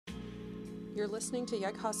You're listening to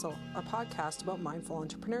Yeg Hustle, a podcast about mindful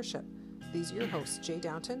entrepreneurship. These are your hosts, Jay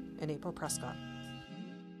Downton and April Prescott.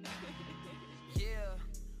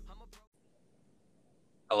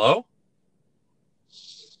 Hello?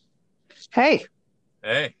 Hey,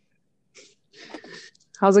 Hey,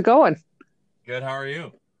 how's it going? good. How are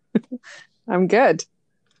you? I'm good.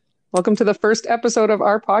 Welcome to the first episode of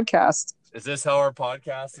our podcast. Is this how our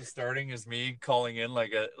podcast is starting? Is me calling in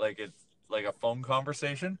like a phone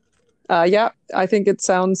conversation? Yeah, I think it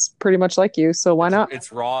sounds pretty much like you, so why not?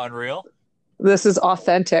 It's raw and real. This is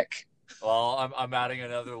authentic. Well, I'm adding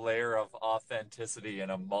another layer of authenticity,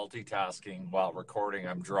 and I'm multitasking while recording.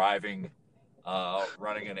 I'm driving,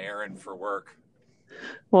 running an errand for work.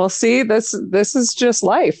 Well, see, this is just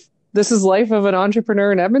life. This is life of an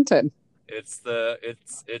entrepreneur in Edmonton. It's the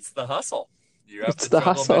hustle. You have It's to the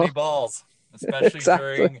juggle hustle. many balls, especially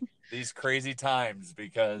Exactly. during these crazy times,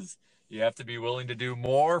 because you have to be willing to do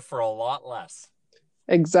more for a lot less.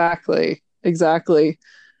 Exactly.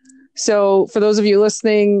 So for those of you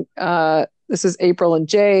listening, this is April and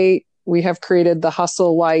Jay. We have created the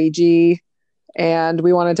Hustle YEG, and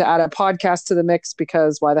we wanted to add a podcast to the mix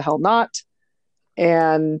because why the hell not?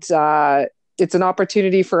 And it's an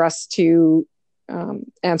opportunity for us to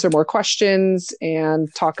answer more questions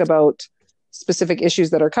and talk about specific issues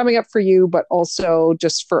that are coming up for you, but also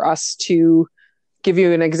just for us to give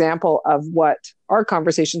you an example of what our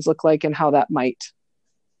conversations look like and how that might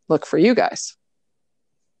look for you guys.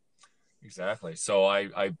 Exactly. So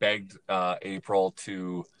I begged April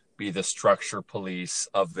to be the structure police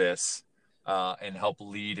of this and help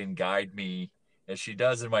lead and guide me as she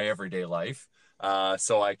does in my everyday life,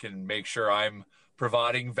 so I can make sure I'm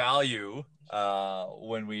providing value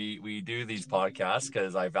when we do these podcasts,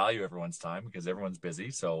 because I value everyone's time because everyone's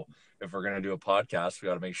busy. So if we're going to do a podcast, we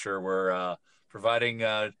got to make sure we're providing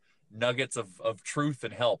nuggets of truth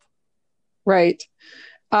and help. Right.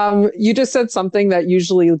 You just said something that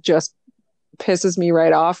usually just pisses me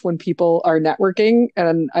right off when people are networking,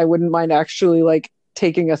 and I wouldn't mind actually like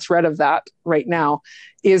taking a thread of that right now,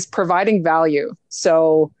 is providing value.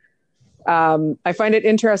 So I find it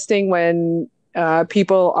interesting when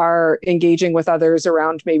people are engaging with others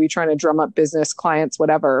around maybe trying to drum up business, clients,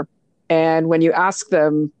 whatever. And when you ask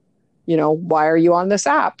them, why are you on this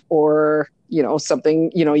app? Or,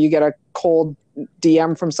 something, you get a cold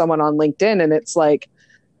DM from someone on LinkedIn and it's like,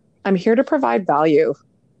 I'm here to provide value.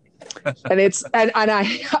 And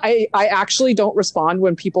I actually don't respond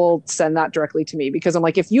when people send that directly to me, because I'm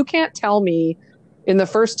like, if you can't tell me in the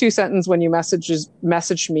first two sentences when you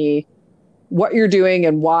message me what you're doing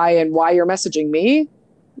and why you're messaging me,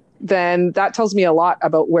 then that tells me a lot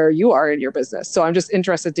about where you are in your business. So I'm just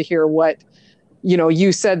interested to hear what,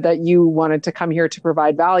 you said that you wanted to come here to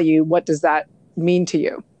provide value. What does that mean to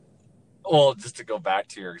you? Well, just to go back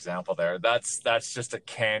to your example there, that's just a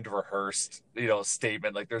canned, rehearsed,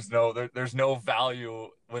 statement. Like there's no value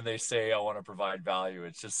when they say I want to provide value.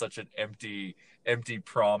 It's just such an empty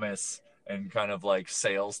promise and kind of like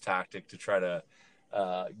sales tactic to try to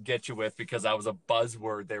get you with, because that was a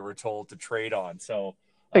buzzword they were told to trade on. So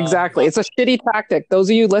Exactly. It's a shitty tactic. Those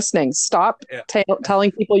of you listening, stop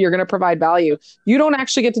telling people you're going to provide value. You don't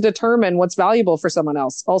actually get to determine what's valuable for someone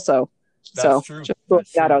else also. That's true. Just put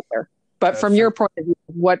that out there. But from your point of view,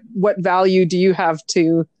 what value do you have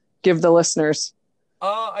to give the listeners?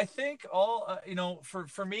 I think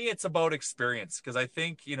for me, it's about experience, because I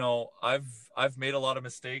think, I've made a lot of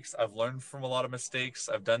mistakes. I've learned from a lot of mistakes.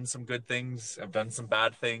 I've done some good things. I've done some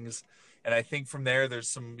bad things. And I think from there's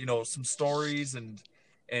some, some stories and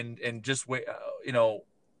just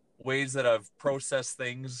ways that I've processed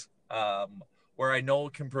things, where I know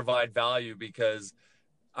it can provide value, because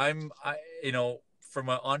from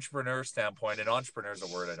an entrepreneur standpoint, and entrepreneur is a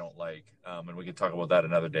word I don't like, and we can talk about that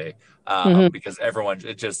another day, because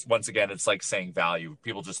once again, it's like saying value.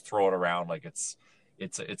 People just throw it around like it's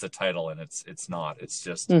a title, and it's not. It's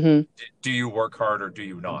just, do you work hard or do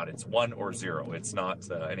you not? It's 1 or 0. It's not.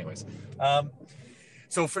 Anyways,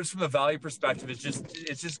 so from the value perspective,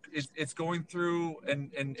 it's going through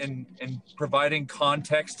and providing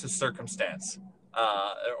context to circumstance,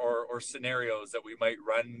 or scenarios that we might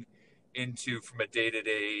run into from a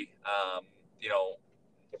day-to-day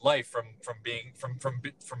life,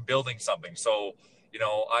 from building something. So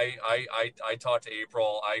I talk to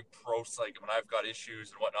April. Like when I've got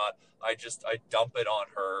issues and whatnot, I dump it on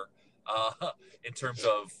her, in terms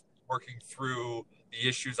of working through the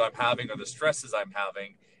issues I'm having or the stresses I'm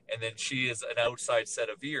having, and then she is an outside set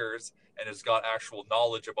of ears and has got actual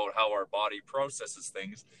knowledge about how our body processes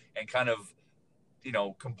things, and kind of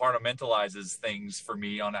compartmentalizes things for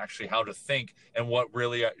me on actually how to think and what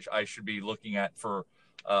really I should be looking at for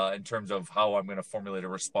in terms of how I'm going to formulate a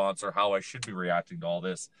response or how I should be reacting to all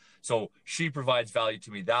this. So she provides value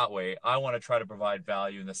to me that way. I want to try to provide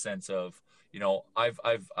value in the sense of,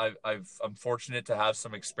 I'm fortunate to have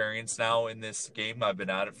some experience now in this game. I've been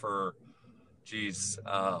at it for,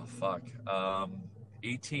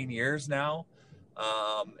 18 years now.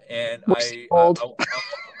 And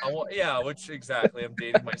which exactly, I'm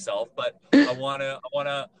dating myself, but I want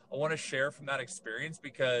to share from that experience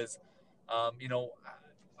because,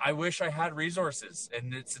 I wish I had resources,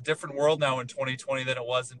 and it's a different world now in 2020 than it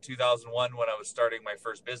was in 2001 when I was starting my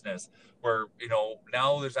first business, where,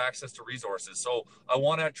 now there's access to resources. So I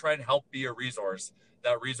want to try and help be a resource,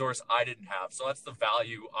 that resource I didn't have. So that's the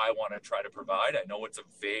value I want to try to provide. I know it's a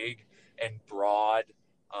vague and broad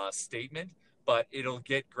statement, but it'll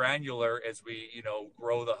get granular as we,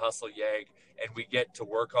 grow the Hustle YAG, and we get to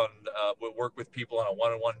work with people on a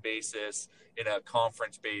one-on-one basis, in a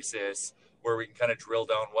conference basis, where we can kind of drill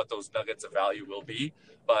down what those nuggets of value will be.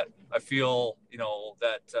 But I feel,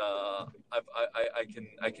 that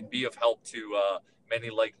I can be of help to many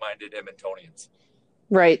like-minded Edmontonians.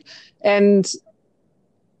 Right. And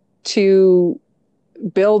to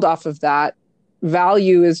build off of that,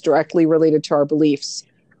 value is directly related to our beliefs.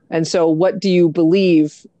 And so what do you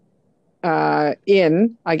believe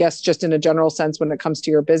in, I guess, just in a general sense when it comes to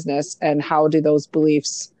your business, and how do those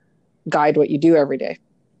beliefs guide what you do every day?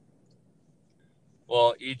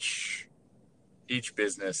 Well, each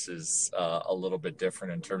business is a little bit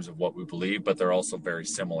different in terms of what we believe, but they're also very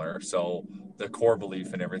similar. So the core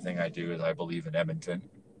belief in everything I do is I believe in Edmonton.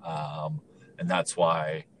 And that's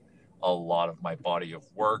why a lot of my body of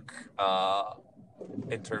work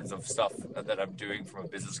in terms of stuff that I'm doing from a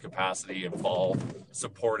business capacity involve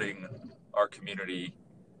supporting our community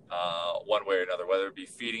one way or another, whether it be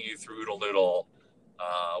feeding you through Oodle Noodle,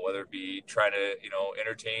 whether it be trying to,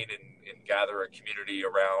 entertain and gather a community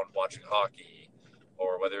around watching hockey,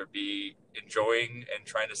 or whether it be enjoying and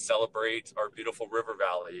trying to celebrate our beautiful river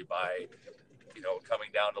valley by, coming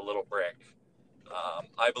down to Little Brick.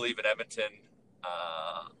 I believe in Edmonton,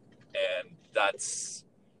 and that's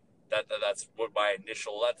what my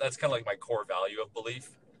that's kind of like my core value of belief.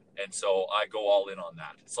 And so I go all in on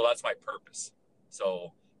that. So that's my purpose.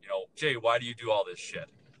 So, Jay, why do you do all this shit?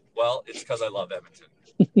 Well, it's because I love Edmonton.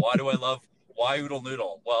 Why Oodle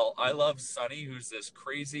Noodle? Well, I love Sonny, who's this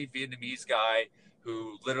crazy Vietnamese guy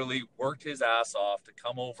who literally worked his ass off to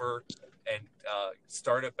come over and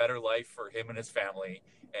start a better life for him and his family.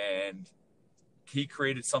 And he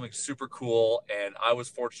created something super cool. And I was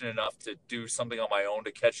fortunate enough to do something on my own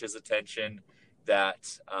to catch his attention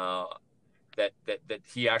that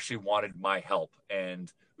he actually wanted my help.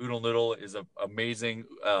 And Oodle Noodle is an amazing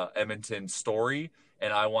Edmonton story.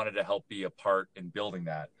 And I wanted to help be a part in building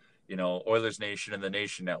that. Oilers Nation and the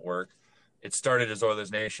Nation Network. It started as Oilers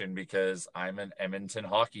Nation because I'm an Edmonton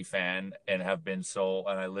hockey fan and have been so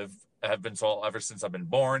ever since I've been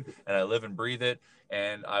born, and I live and breathe it.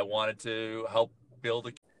 And I wanted to help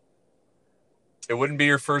build it wouldn't be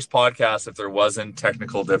your first podcast if there wasn't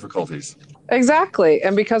technical difficulties. Exactly.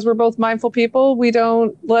 And because we're both mindful people, we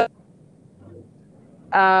don't let.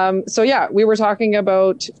 We were talking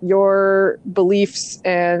about your beliefs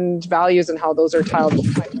and values and how those are tiled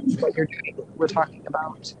with what you're doing. We're talking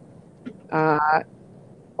about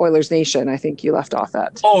Oilers Nation. I think you left off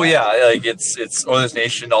at. Oh yeah, like it's Oilers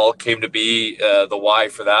Nation all came to be. The why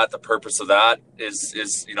for that, the purpose of that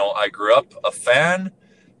is I grew up a fan,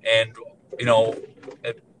 and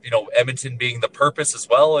Edmonton being the purpose as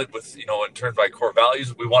well, and with in terms of my core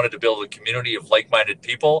values, we wanted to build a community of like-minded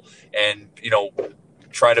people, and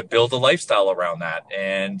try to build a lifestyle around that.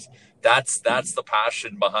 And that's the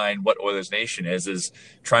passion behind what Oilers Nation is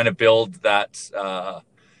trying to build that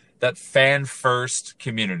fan first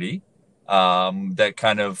community, that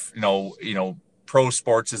kind of, pro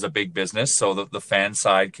sports is a big business. So the fan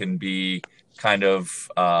side can be kind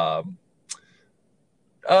of,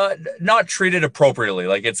 not treated appropriately.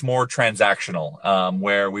 Like it's more transactional,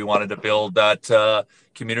 where we wanted to build that,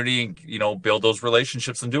 community and build those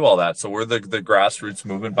relationships and do all that. So we're the grassroots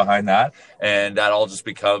movement behind that, and that all just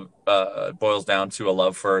boils down to a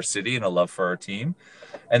love for our city and a love for our team.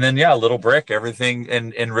 And then Little Brick, everything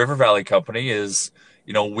in River Valley Company is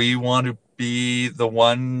we want to be the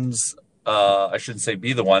ones. I shouldn't say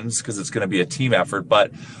be the ones because it's going to be a team effort,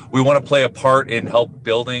 but we want to play a part in help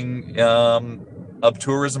building a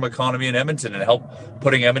tourism economy in Edmonton and help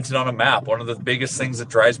putting Edmonton on a map. One of the biggest things that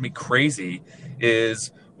drives me crazy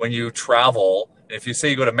is when you travel, and if you say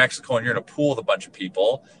you go to Mexico and you're in a pool with a bunch of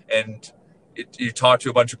people, and you talk to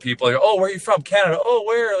a bunch of people, like, oh, where are you from? Canada. Oh,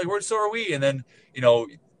 where? Like, where? So are we. And then,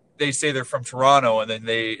 they say they're from Toronto, and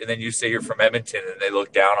then you say you're from Edmonton, and they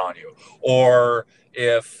look down on you. Or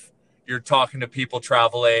if you're talking to people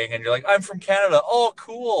traveling and you're like, I'm from Canada. Oh,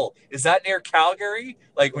 cool. Is that near Calgary?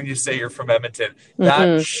 Like when you say you're from Edmonton,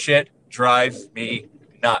 that shit drives me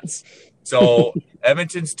nuts. So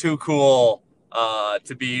Edmonton's too cool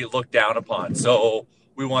to be looked down upon. So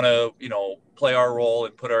we want to, play our role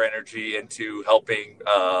and put our energy into helping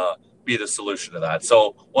be the solution to that.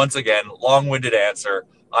 So once again, long-winded answer.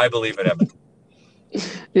 I believe in Edmonton.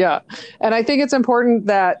 Yeah. And I think it's important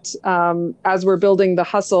that as we're building the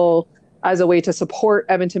hustle as a way to support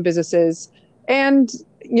Edmonton businesses, and,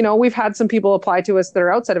 we've had some people apply to us that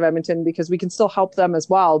are outside of Edmonton because we can still help them as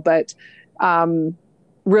well. But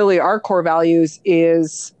really our core values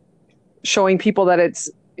is showing people that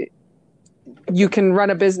you can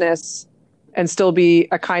run a business and still be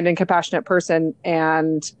a kind and compassionate person.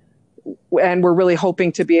 And we're really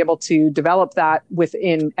hoping to be able to develop that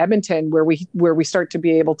within Edmonton, where we start to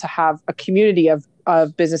be able to have a community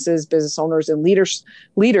of businesses, business owners, and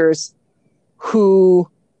leaders who,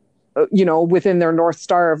 within their North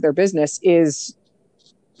Star of their business is,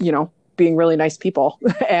 being really nice people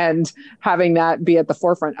and having that be at the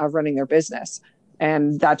forefront of running their business.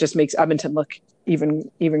 And that just makes Edmonton look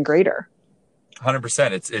even greater.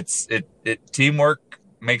 100%. It teamwork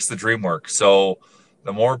makes the dream work. So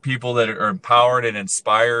the more people that are empowered and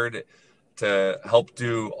inspired to help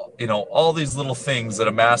do, all these little things that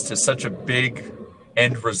amass to such a big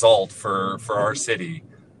end result for our city,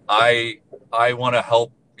 I want to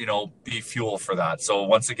help, be fuel for that. So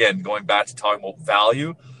once again, going back to talking about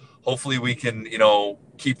value, hopefully we can,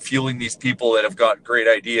 keep fueling these people that have got great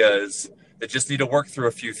ideas that just need to work through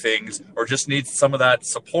a few things or just need some of that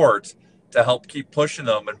support to help keep pushing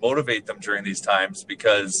them and motivate them during these times.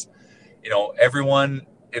 Because everyone,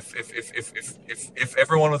 if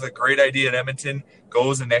everyone with a great idea in Edmonton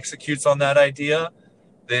goes and executes on that idea,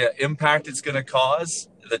 the impact it's going to cause,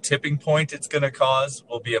 the tipping point it's going to cause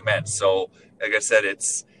will be immense. So like I said,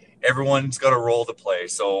 everyone's got a role to play.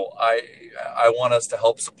 So I want us to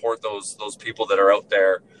help support those people that are out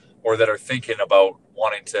there or that are thinking about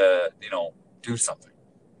wanting to, do something.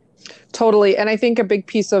 Totally. And I think a big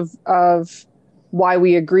piece of why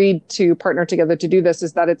we agreed to partner together to do this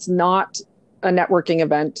is that it's not a networking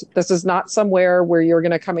event. This is not somewhere where you're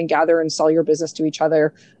going to come and gather and sell your business to each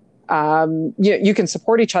other. You can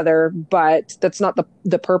support each other, but that's not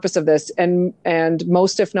the purpose of this. And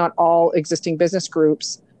most, if not all, existing business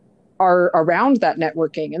groups are around that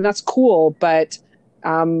networking, and that's cool. But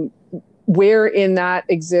where in that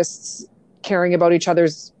exists caring about each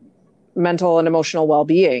other's mental and emotional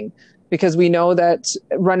well-being, because we know that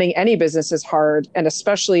running any business is hard. And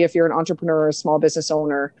especially if you're an entrepreneur or a small business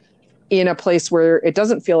owner in a place where it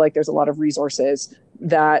doesn't feel like there's a lot of resources,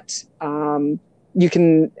 that you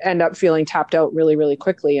can end up feeling tapped out really, really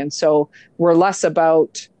quickly. And so we're less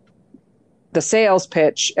about the sales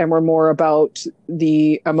pitch and we're more about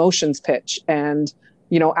the emotions pitch and,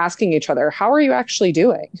 asking each other, how are you actually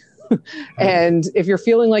doing? And if you're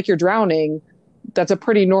feeling like you're drowning, that's a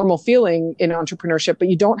pretty normal feeling in entrepreneurship, but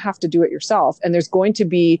you don't have to do it yourself. And there's going to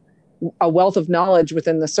be a wealth of knowledge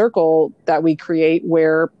within the circle that we create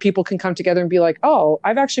where people can come together and be like, oh,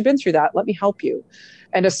 I've actually been through that. Let me help you.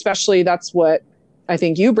 And especially that's what I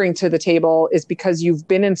think you bring to the table, is because you've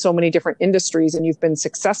been in so many different industries and you've been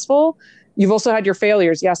successful. You've also had your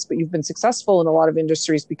failures, yes, but you've been successful in a lot of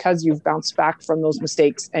industries because you've bounced back from those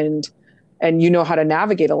mistakes and you know how to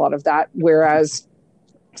navigate a lot of that. Whereas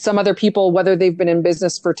some other people, whether they've been in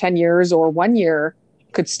business for 10 years or 1 year,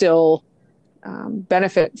 could still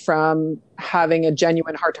benefit from having a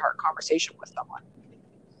genuine heart-to-heart conversation with someone.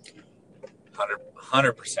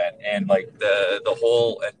 100%. And like the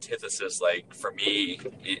whole antithesis, like for me,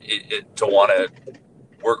 to want to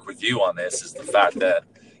work with you on this is the fact that,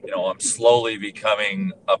 I'm slowly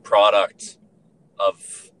becoming a product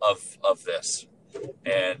of this.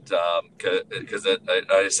 And because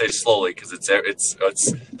I say slowly because it's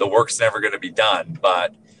the work's never going to be done.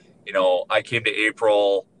 But I came to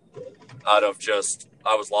April out of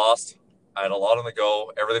I was lost. I had a lot on the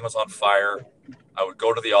go. Everything was on fire. I would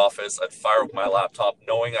go to the office. I'd fire up my laptop,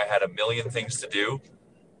 knowing I had a million things to do,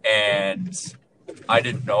 and I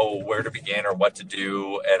didn't know where to begin or what to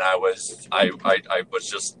do. And I was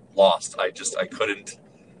just lost. I couldn't.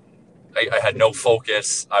 I had no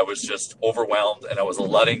focus. I was just overwhelmed, and I was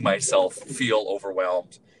letting myself feel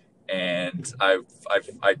overwhelmed. And I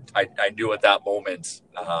knew at that moment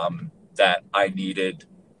that I needed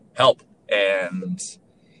help. And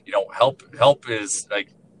help is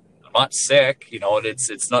like, I'm not sick.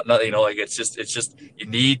 It's not nothing. It's just you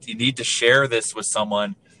need to share this with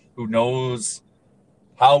someone who knows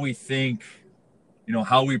how we think,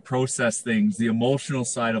 how we process things, the emotional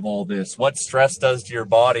side of all this, what stress does to your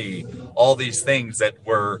body, all these things that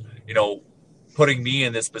were, putting me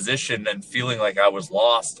in this position and feeling like I was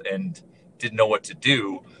lost and didn't know what to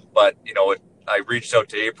do. But, I reached out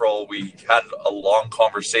to April. We had a long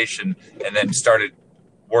conversation and then started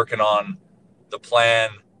working on the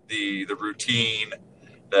plan, the routine,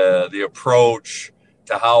 the approach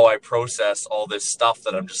to how I process all this stuff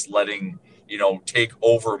that I'm just letting, take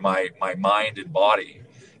over my mind and body.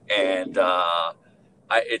 And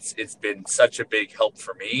it's been such a big help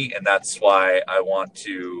for me. And that's why I want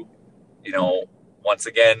to, once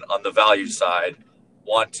again, on the value side,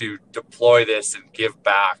 want to deploy this and give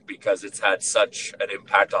back, because it's had such an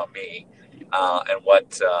impact on me,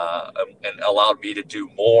 and allowed me to do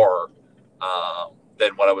more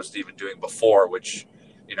than what I was even doing before, which,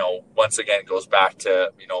 once again goes back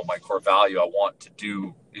to, my core value. I want to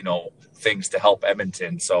do, things to help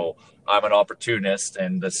Edmonton. So I'm an opportunist,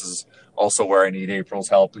 and this is also where I need April's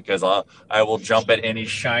help, because I will jump at any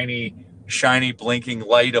shiny blinking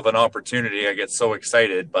light of an opportunity. I get so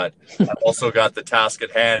excited, but I've also got the task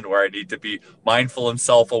at hand where I need to be mindful and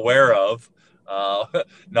self-aware of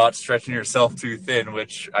not stretching yourself too thin,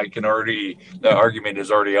 which the argument is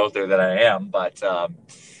already out there that I am. But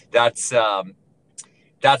that's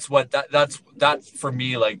for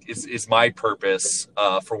me, like, is my purpose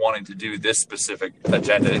for wanting to do this specific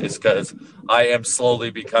agenda, is because I am slowly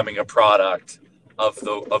becoming a product of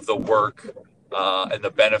the work and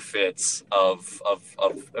the benefits of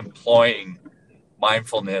employing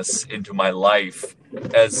mindfulness into my life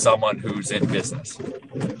as someone who's in business.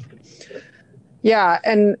 Yeah,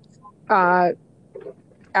 and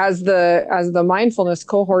as the mindfulness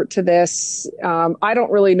cohort to this, I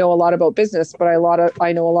don't really know a lot about business, but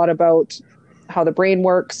I know a lot about how the brain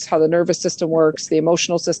works, how the nervous system works, the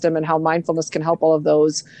emotional system, and how mindfulness can help all of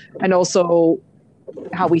those, and also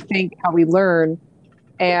how we think, how we learn.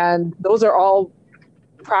 And those are all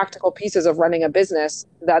practical pieces of running a business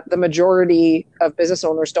that the majority of business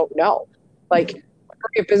owners don't know. Like, the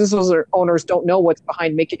majority of business owners don't know what's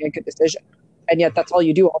behind making a good decision. And yet that's all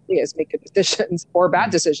you do all day is make good decisions or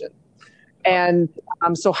bad decisions. And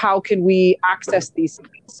so how can we access these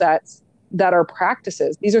skill sets that are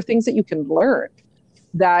practices? These are things that you can learn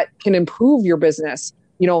that can improve your business.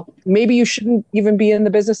 Maybe you shouldn't even be in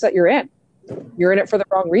the business that you're in. You're in it for the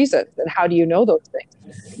wrong reasons. And how do you know those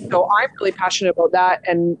things? So I'm really passionate about that.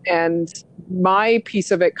 And my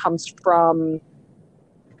piece of it comes from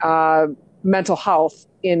mental health,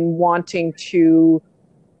 in wanting to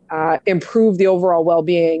improve the overall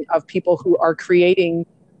well-being of people who are creating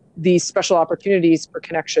these special opportunities for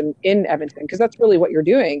connection in Edmonton. Because that's really what you're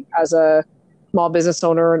doing as a small business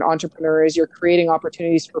owner and entrepreneur, is you're creating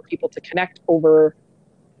opportunities for people to connect over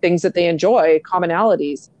things that they enjoy,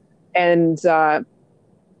 commonalities. And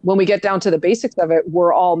when we get down to the basics of it,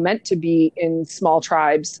 we're all meant to be in small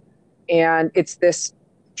tribes. And it's this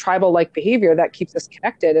tribal-like behavior that keeps us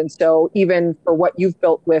connected. And so even for what you've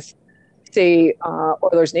built with, say,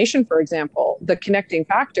 Oilers Nation, for example, the connecting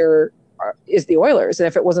factor is the Oilers. And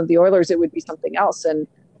if it wasn't the Oilers, it would be something else. And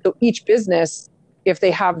so each business, if they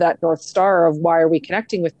have that North Star of why are we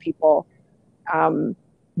connecting with people,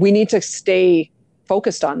 we need to stay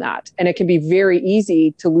focused on that. And it can be very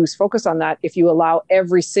easy to lose focus on that if you allow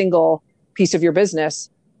every single piece of your business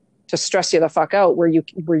to stress you the fuck out, where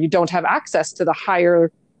you don't have access to the higher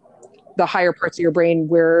parts of your brain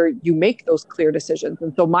where you make those clear decisions.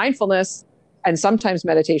 And so mindfulness, and sometimes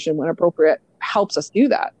meditation when appropriate, helps us do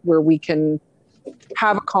that, where we can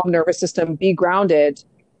have a calm nervous system, be grounded,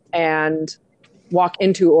 and walk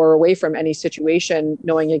into or away from any situation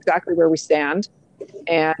knowing exactly where we stand,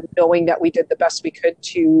 and knowing that we did the best we could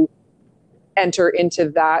to enter into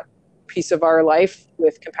that piece of our life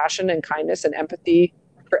with compassion and kindness and empathy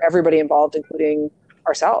for everybody involved, including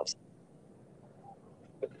ourselves.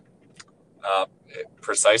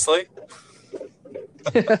 Precisely.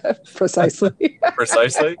 Precisely.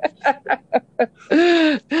 Precisely.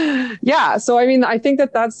 Yeah. So, I mean, I think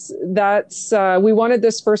that's we wanted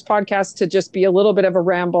this first podcast to just be a little bit of a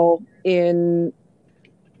ramble in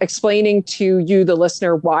explaining to you, the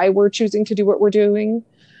listener, why we're choosing to do what we're doing.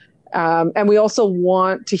 And we also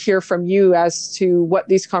want to hear from you as to what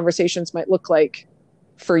these conversations might look like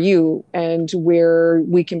for you and where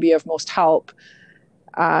we can be of most help.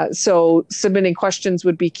 So submitting questions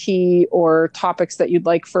would be key, or topics that you'd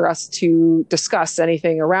like for us to discuss,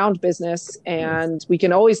 anything around business. And we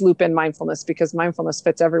can always loop in mindfulness, because mindfulness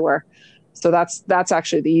fits everywhere. So that's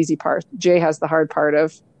actually the easy part. Jay has the hard part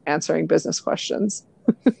of answering business questions.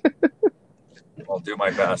 I'll do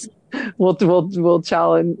my best. We'll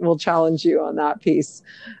challenge you on that piece.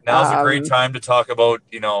 Now's a great time to talk about,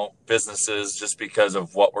 businesses just because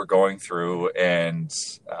of what we're going through. And,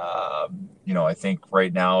 I think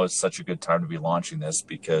right now is such a good time to be launching this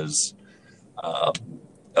because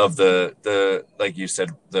of the like you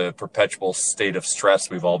said, the perpetual state of stress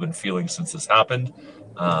we've all been feeling since this happened.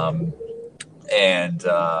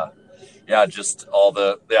 Just all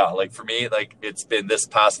like for me, like it's been this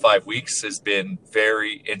past 5 weeks has been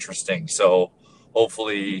very interesting. So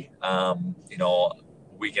hopefully,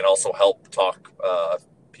 we can also help talk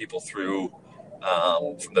people through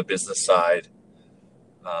from the business side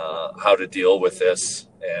how to deal with this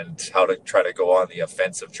and how to try to go on the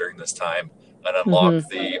offensive during this time and unlock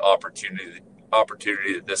the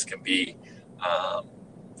opportunity that this can be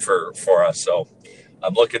for us. So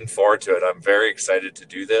I'm looking forward to it. I'm very excited to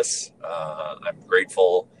do this. I'm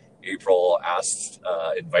grateful April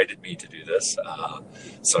invited me to do this.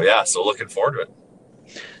 So looking forward to it.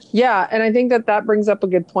 Yeah. And I think that brings up a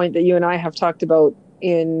good point that you and I have talked about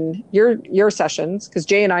in your sessions, because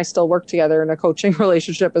Jay and I still work together in a coaching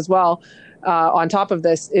relationship as well. On top of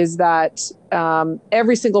this is that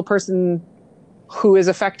every single person who is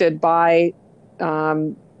affected by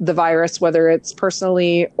the virus, whether it's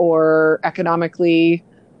personally or economically,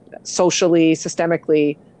 socially,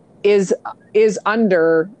 systemically, is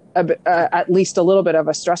under at least a little bit of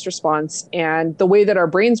a stress response. And the way that our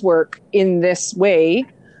brains work in this way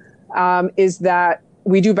is that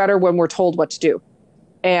we do better when we're told what to do.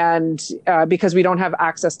 And because we don't have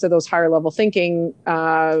access to those higher level thinking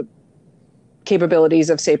capabilities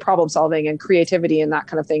of, say, problem solving and creativity and that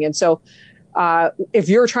kind of thing. And so if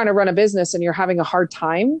you're trying to run a business and you're having a hard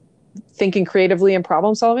time thinking creatively and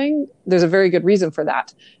problem solving, there's a very good reason for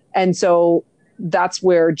that. And so that's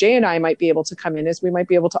where Jay and I might be able to come in, is we might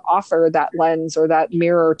be able to offer that lens or that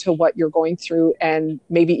mirror to what you're going through and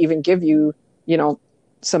maybe even give you,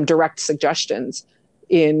 some direct suggestions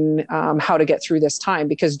in how to get through this time,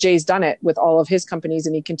 because Jay's done it with all of his companies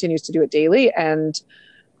and he continues to do it daily. And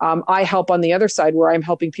I help on the other side where I'm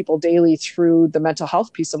helping people daily through the mental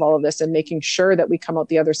health piece of all of this and making sure that we come out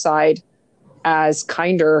the other side as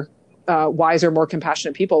kinder, wiser, more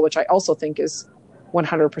compassionate people, which I also think is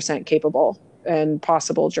 100% capable and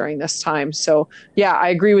possible during this time. So yeah, I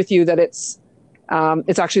agree with you that it's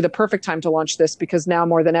actually the perfect time to launch this, because now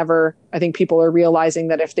more than ever, I think people are realizing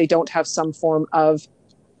that if they don't have some form of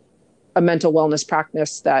a mental wellness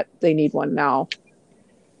practice, that they need one now.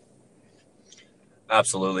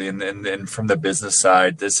 Absolutely. And from the business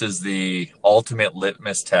side, this is the ultimate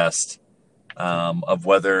litmus test of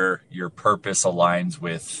whether your purpose aligns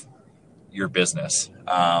with your business.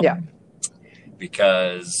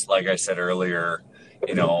 Because like I said earlier,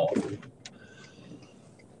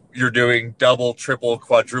 you're doing double, triple,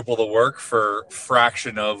 quadruple the work for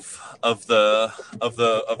fraction of the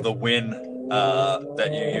win that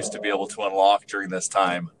you used to be able to unlock during this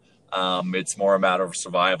time. It's more a matter of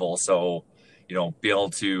survival. So, be able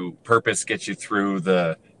to purpose get you through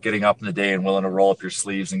the getting up in the day and willing to roll up your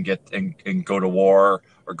sleeves and and go to war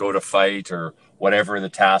or go to fight or whatever the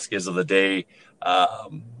task is of the day,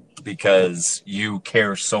 because you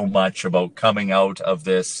care so much about coming out of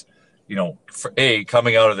this.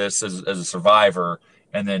 Coming out of this as a survivor,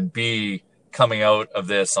 and then B, coming out of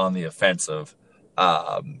this on the offensive,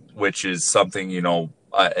 which is something,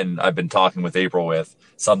 and I've been talking with April with,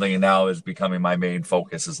 something now is becoming my main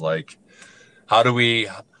focus is like, how do we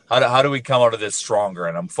come out of this stronger?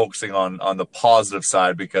 And I'm focusing on the positive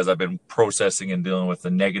side because I've been processing and dealing with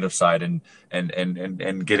the negative side and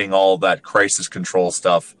getting all that crisis control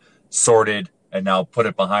stuff sorted and now put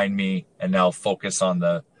it behind me and now focus on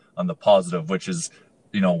the positive, which is,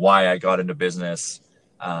 why I got into business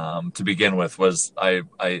to begin with. Was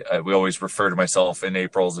we always refer to myself in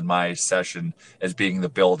April's in my session as being the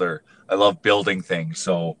builder. I love building things,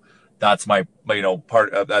 so that's my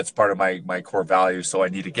that's part of my core value. So I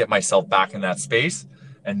need to get myself back in that space.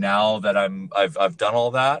 And now that I've done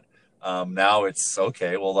all that, now it's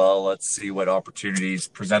okay. Well, let's see what opportunities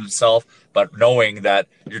present itself. But knowing that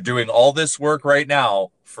you're doing all this work right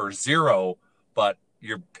now for zero, but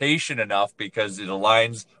you're patient enough because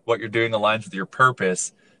what you're doing aligns with your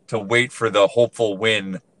purpose to wait for the hopeful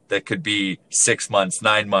win that could be 6 months,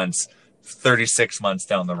 9 months, 36 months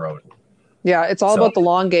down the road. Yeah, it's all about the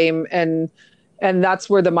long game. And that's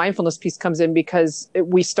where the mindfulness piece comes in, because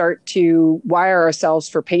we start to wire ourselves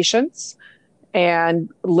for patience and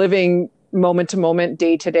living moment to moment,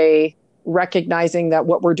 day to day, recognizing that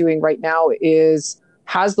what we're doing right now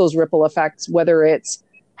has those ripple effects, whether it's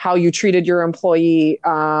how you treated your employee.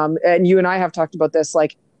 And you and I have talked about this,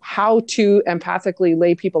 like how to empathically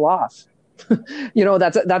lay people off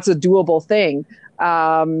that's a doable thing,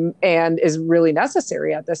 and is really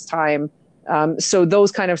necessary at this time. So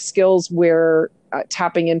those kind of skills where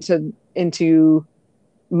tapping into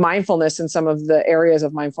mindfulness and some of the areas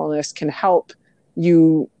of mindfulness can help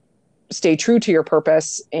you stay true to your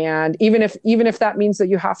purpose. And even if that means that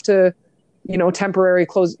you have to,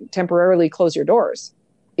 temporarily close your doors,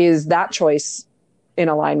 is that choice in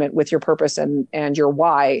alignment with your purpose and your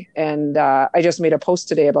why? And I just made a post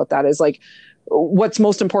today about that. Is like, what's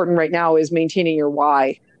most important right now is maintaining your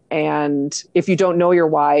why. And if you don't know your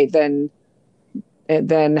why, then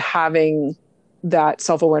having that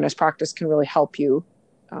self-awareness practice can really help you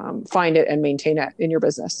find it and maintain it in your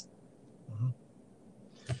business.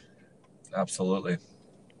 Absolutely.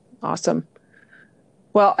 Awesome.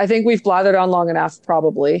 Well, I think we've blathered on long enough.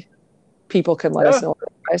 Probably people can let us know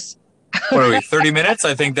otherwise. What are we, 30 minutes?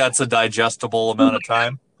 I think that's a digestible amount of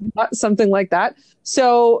time. Something like that.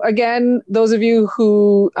 So again, those of you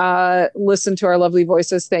who listen to our lovely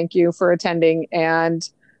voices, thank you for attending, and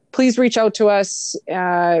please reach out to us.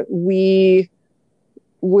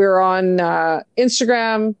 We're on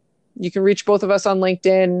Instagram. You can reach both of us on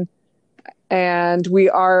LinkedIn, and we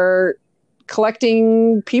are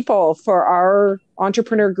collecting people for our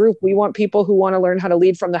entrepreneur group. We want people who want to learn how to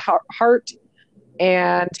lead from the heart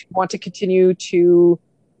and want to continue to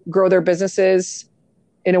grow their businesses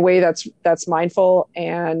in a way that's mindful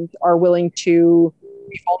and are willing to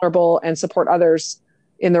be vulnerable and support others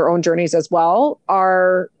in their own journeys as well.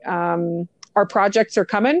 Our projects are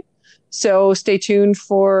coming, so stay tuned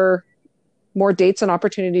for more dates and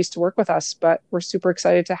opportunities to work with us. But we're super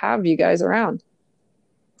excited to have you guys around.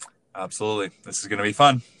 Absolutely. This is going to be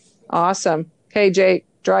fun. Awesome. Okay, Jake,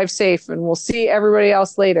 drive safe, and we'll see everybody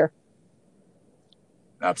else later.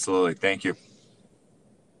 Absolutely. Thank you.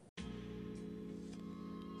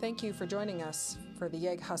 Thank you for joining us for the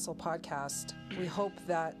Yeg Hustle podcast. We hope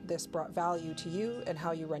that this brought value to you and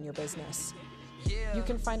how you run your business. You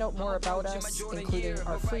can find out more about us, including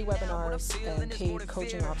our free webinars and paid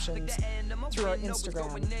coaching options, through our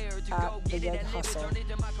Instagram at the Yeg Hustle,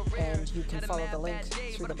 and you can follow the link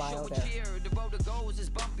through the bio there. The road to goals is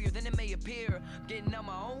bumpier than it may appear. Getting on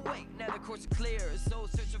my own way, now the course is clear. So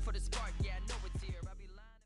searching for the spark, yeah, I know.